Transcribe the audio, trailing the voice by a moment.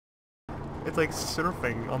It's like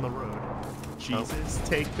surfing on the road. Jesus,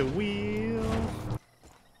 take the wheel.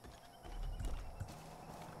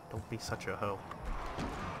 Don't be such a hoe.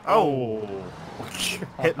 Oh,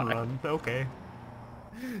 Hit and run. Okay.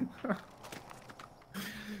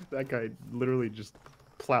 That guy literally just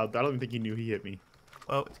plowed. I don't even think he knew he hit me.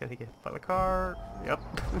 Oh, it's gonna get hit by the car. Yep.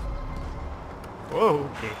 Whoa.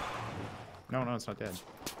 Okay. No, it's not dead.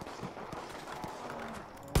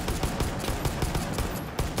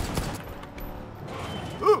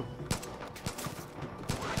 Ooh.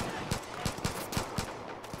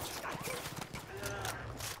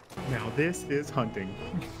 Now this is hunting.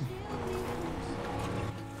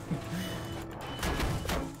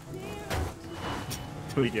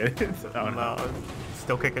 Do we get it? Oh No, no.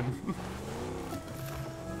 still kicking.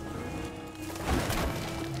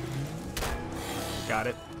 Got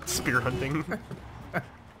it. Spear hunting.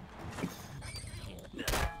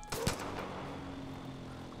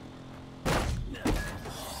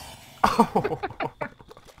 Oh.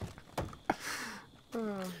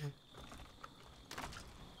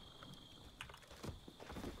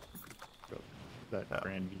 That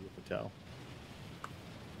Grandview Hotel.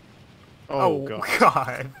 Oh God.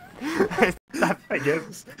 God. I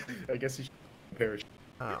guess you should perish.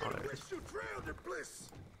 Oh, alright.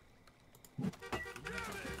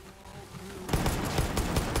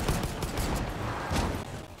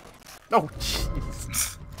 Oh,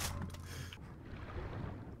 jeez.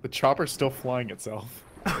 The chopper's still flying itself.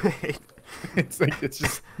 It's like it's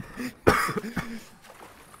just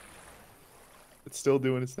it's still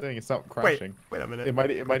doing its thing. It's not crashing. Wait a minute. It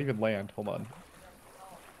might even land. Hold on.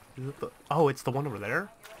 Is it the... Oh, it's the one over there?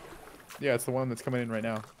 Yeah, it's the one that's coming in right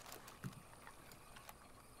now.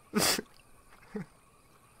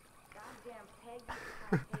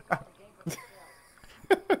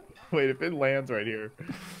 Wait, if it lands right here.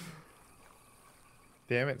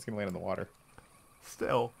 Damn it, it's gonna land in the water.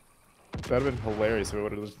 Still. That'd have been hilarious if it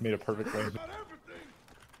would have just made a perfect land.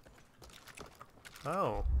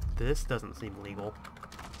 Oh, this doesn't seem legal.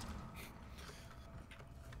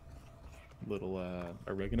 Little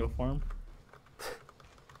oregano farm.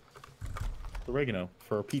 Oregano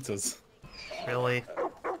for pizzas. Really?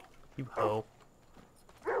 You hoe.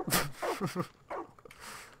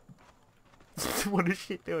 What is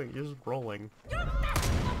she doing? Just rolling.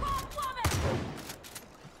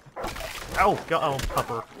 Oh, go, oh,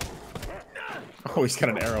 pupper. Oh, he's got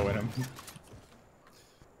an arrow in him.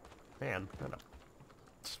 Man, kinda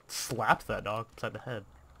slapped that dog upside the head.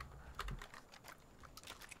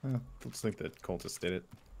 Looks like the cultist did it.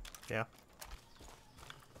 Yeah.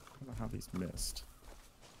 I don't know how these missed.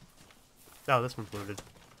 Oh, this one's wounded.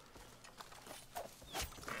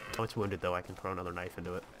 Oh, it's wounded though. I can throw another knife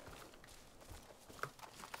into it.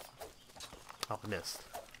 Oh, I missed.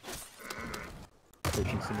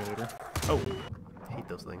 Coaching simulator. Oh, I hate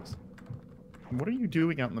those things. What are you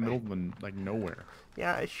doing out in the middle of like nowhere?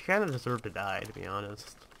 Yeah, she kind of deserved to die, to be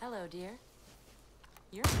honest. Hello, dear.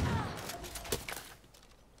 You're...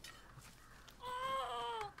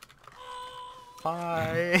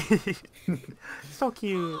 Hi. So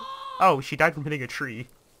cute. Oh, she died from hitting a tree.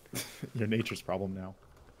 Your nature's problem now.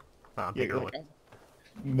 Bigger like,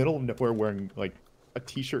 middle of nowhere wearing like a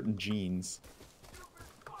t-shirt and jeans.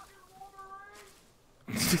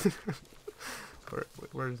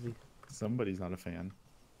 Where is he? Somebody's not a fan.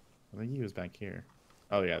 I think he was back here.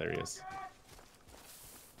 Oh yeah, there he is.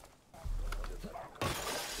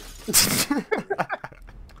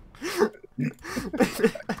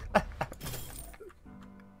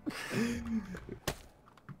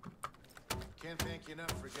 Can't thank you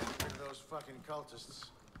enough for getting rid of those fucking cultists.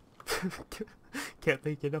 Can't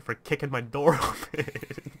thank you enough for kicking my door open.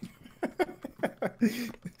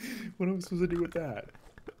 What am I supposed to do with that?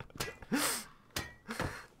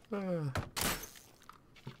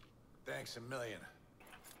 Thanks a million.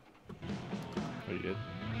 Oh, you did?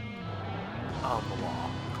 On the law.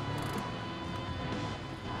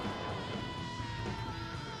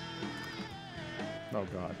 Oh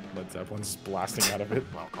god, Led Zeppelin's blasting out of it.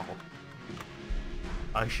 Well called.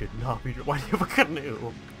 I should not be. Why do you have a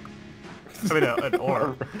canoe? I mean, an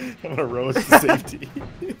oar. I'm gonna row us to safety.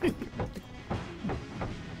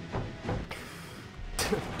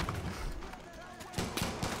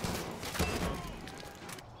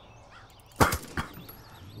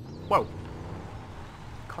 Whoa.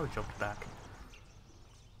 Car jumped back.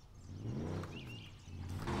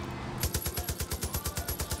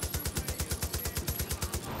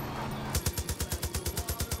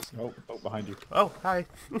 Oh, behind you. Oh, hi.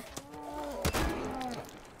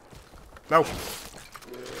 No.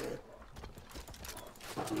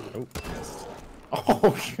 Oh, missed.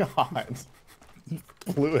 Oh god.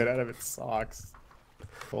 fluid out of its socks.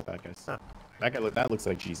 Both bad guys. That guy that looks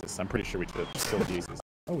like Jesus. I'm pretty sure we killed Jesus.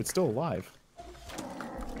 Oh, it's still alive.